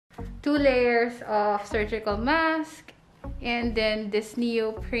2 layers of surgical mask, and then this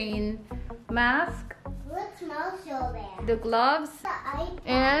neoprene mask. What smells so bad? The gloves,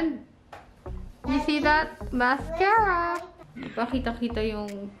 and you see that? Mascara. Pakita-kita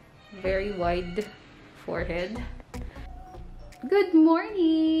yung very wide forehead. Good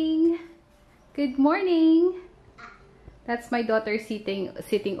morning! Good morning! That's my daughter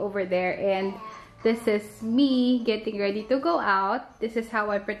sitting over there, and this is me getting ready to go out. This is how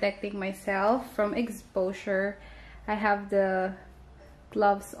I'm protecting myself from exposure. I have the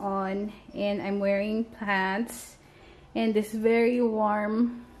gloves on, and I'm wearing pants and this very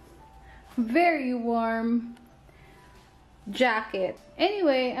warm jacket.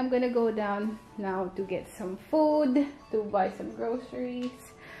 Anyway, I'm gonna go down now to get some food, to buy some groceries,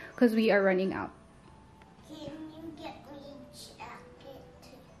 because we are running out. Can you get me a jacket?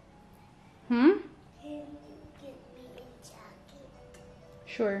 Can you get me a jacket?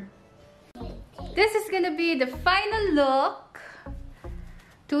 Sure. This is gonna be the final look.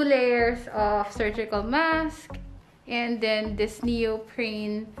 2 layers of surgical mask, and then this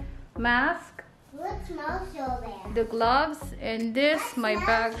neoprene mask. What smells so bad? The gloves, and this, my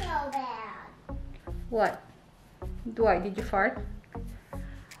bag. So bad. What? Why? Did you fart?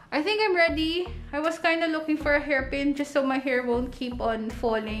 I think I'm ready. I was kind of looking for a hairpin just so my hair won't keep on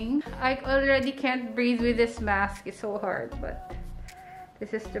falling. I already can't breathe with this mask. It's so hard, but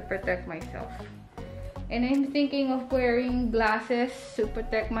this is to protect myself. And I'm thinking of wearing glasses to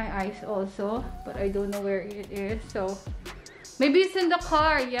protect my eyes also, but I don't know where it is. So maybe it's in the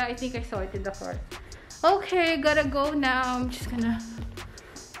car. Yeah, I think I saw it in the car. Okay, gotta go now. I'm just gonna...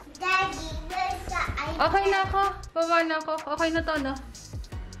 Daddy, where's the iPad? Okay na ako. Baba na ako. Okay na to, no?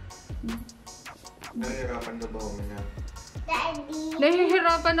 Nahihirapan na ba huminga? Daddy.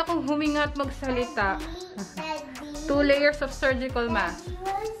 Nahihirapan akong huminga at magsalita. Daddy. 2 layers of surgical mask. Daddy,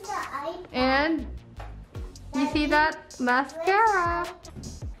 where's the iPad? And you see that? Mascara.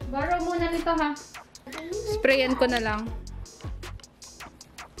 Borrow muna nito, ha? Sprayan ko na lang.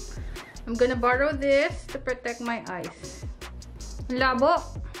 I'm gonna borrow this to protect my eyes. Labo.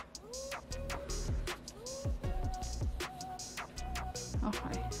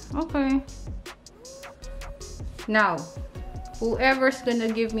 Okay. Okay. Now, whoever's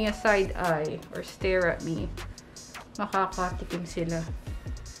gonna give me a side eye or stare at me, makakatikim sila.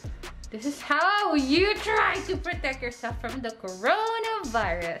 This is how you try to protect yourself from the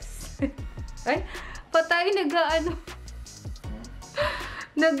coronavirus. Ay, patay, nag-ano.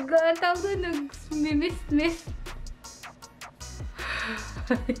 Nag-tawag doon, nag-mist.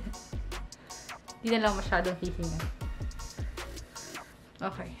 Hindi na lang masyadong hihinga.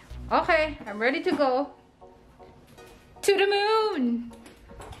 Okay. Okay, I'm ready to go. To the moon!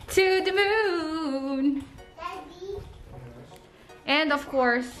 To the moon! Daddy. And of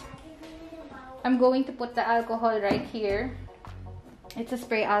course, I'm going to put the alcohol right here. It's a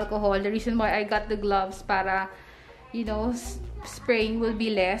spray alcohol. The reason why I got the gloves para, you know, spraying will be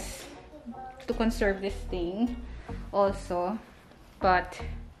less to conserve this thing also. But,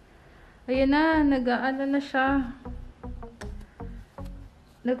 ayan na, nag-ano na siya.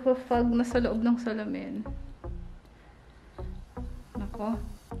 Nagpa-fog na sa loob ng salamin. Nako.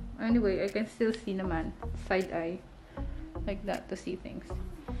 Anyway, I can still see naman. Side eye. Like that to see things.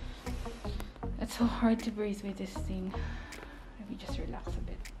 It's so hard to breathe with this thing. Maybe just relax a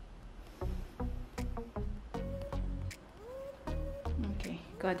bit. Okay,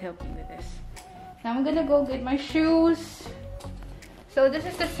 God help me with this. Now I'm gonna go get my shoes. So this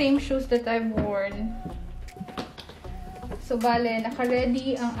is the same shoes that I've worn. So bale,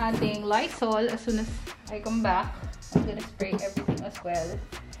 naka-ready ang ating Lysol. As soon as I come back, I'm gonna spray everything as well.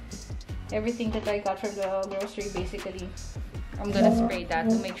 Everything that I got from the grocery, basically, I'm gonna spray that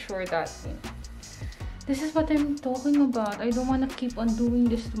to make sure that, you know, this is what I'm talking about. I don't want to keep on doing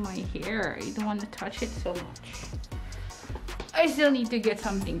this to my hair. I don't want to touch it so much. I still need to get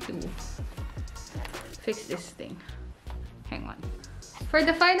something to fix this thing. Hang on. For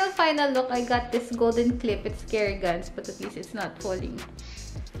the final look, I got this golden clip. It's Kerrigan's, but at least it's not falling.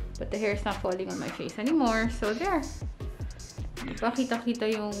 But the hair is not falling on my face anymore. So there. Pakita-kita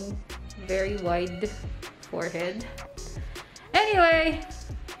yung very wide forehead. Anyway,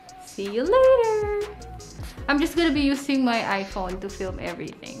 see you later. I'm just gonna be using my iPhone to film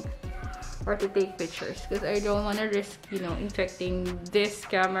everything or to take pictures because I don't want to risk, you know, infecting this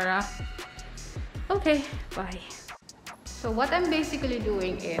camera. Okay, bye. So what I'm basically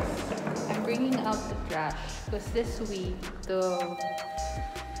doing is I'm bringing out the trash because this week the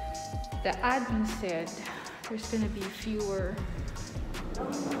admin said there's gonna be fewer.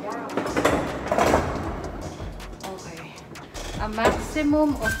 Okay, a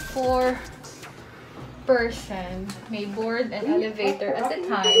maximum of 4 person may board an elevator at a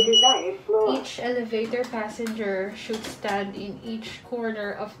time. Each elevator passenger should stand in each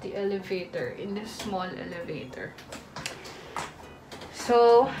corner of the elevator in this small elevator.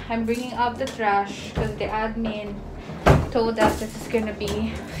 So I'm bringing out the trash because the admin told us this is gonna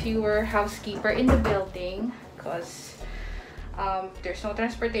be fewer housekeeper in the building because there's no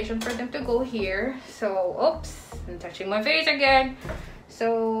transportation for them to go here. So oops, I'm touching my face again.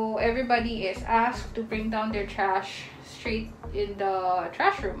 So everybody is asked to bring down their trash straight in the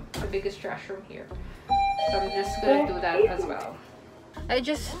trash room, the biggest trash room here. So I'm just gonna do that as well. I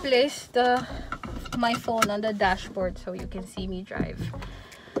just placed my phone on the dashboard so you can see me drive.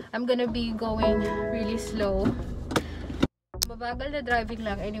 I'm gonna be going really slow. Mabagal na driving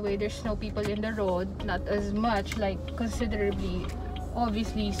lang. Anyway, there's no people in the road. Not as much, like considerably.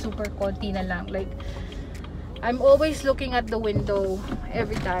 Obviously, super konti na lang. Like, I'm always looking at the window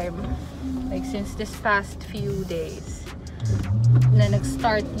every time. Like, since this past few days na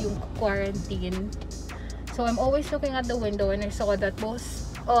nag-start yung quarantine. So, I'm always looking at the window and I saw that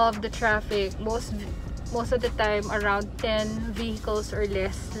most of the traffic, most of the time, around 10 vehicles or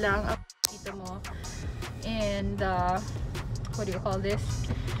less lang ang kita mo. And, what do you call this?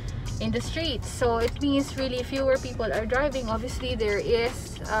 In the streets. So, it means really fewer people are driving. Obviously, there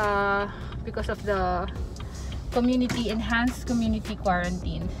is, because of the enhanced community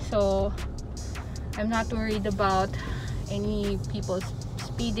quarantine. So I'm not worried about any people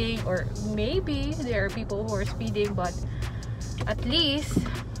speeding, or maybe there are people who are speeding, but at least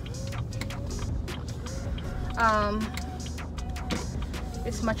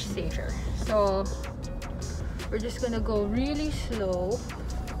it's much safer. So we're just gonna go really slow.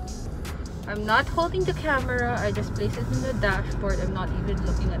 I'm not holding the camera, I just place it in the dashboard. I'm not even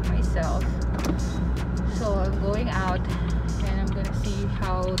looking at myself. So I'm going out and I'm gonna see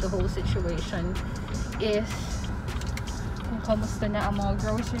how the whole situation is. Kung kamusta na ang mga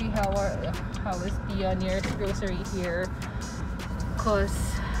grocery, how is the nearest grocery here? Cause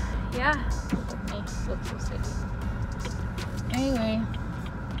yeah, me look so sick. Anyway,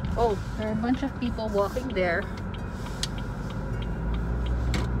 oh, there are a bunch of people walking there,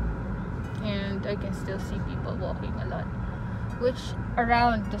 and I can still see people walking a lot. Which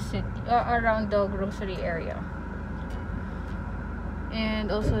around the city, around the grocery area,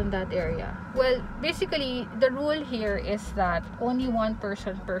 and also in that area. Well, basically the rule here is that only one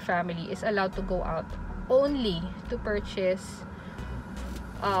person per family is allowed to go out, only to purchase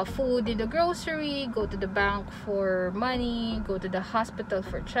food in the grocery, go to the bank for money, go to the hospital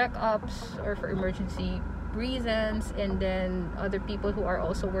for checkups or for emergency reasons, and then other people who are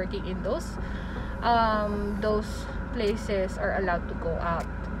also working in those places are allowed to go out.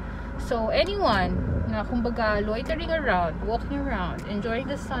 So anyone na kumbaga loitering around, walking around, enjoying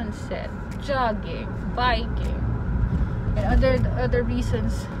the sunset, jogging, biking, and other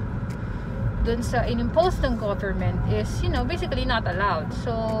reasons dun sa inimposed ng government is, you know, basically not allowed.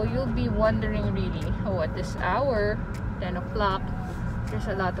 So you'll be wondering really, oh, at this hour, 10 o'clock, there's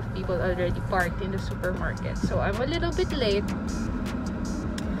a lot of people already parked in the supermarket. So I'm a little bit late,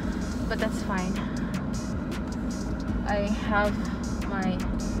 but that's fine. I have my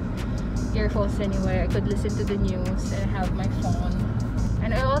earphones anyway. I could listen to the news and have my phone.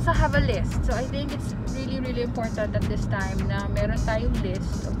 And I also have a list. So I think it's really, really important at this time na meron tayong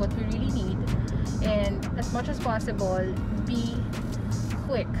list of what we really need. And as much as possible, be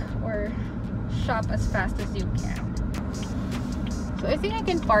quick or shop as fast as you can. So I think I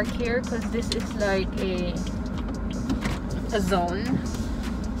can park here because this is like a zone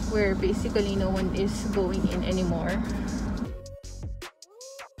where basically no one is going in anymore.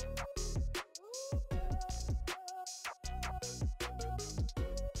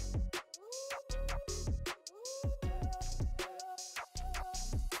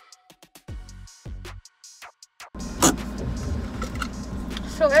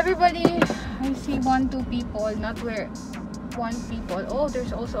 So everybody, I see 1-2 people, not where 1 people. Oh, there's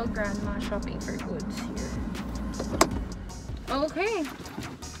also a grandma shopping for goods here. Okay,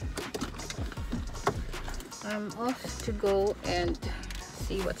 I'm off to go and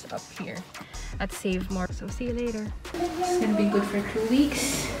see what's up here at Save More. So see you later. It's gonna be good for 2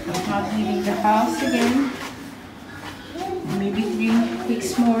 weeks. I'm not leaving the house again. Maybe 3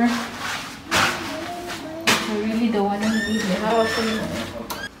 weeks more. I really don't want to leave the house anymore.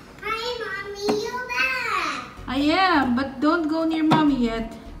 Hi, Mommy, you're back. I am, but don't go near Mommy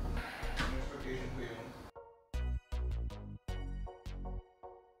yet.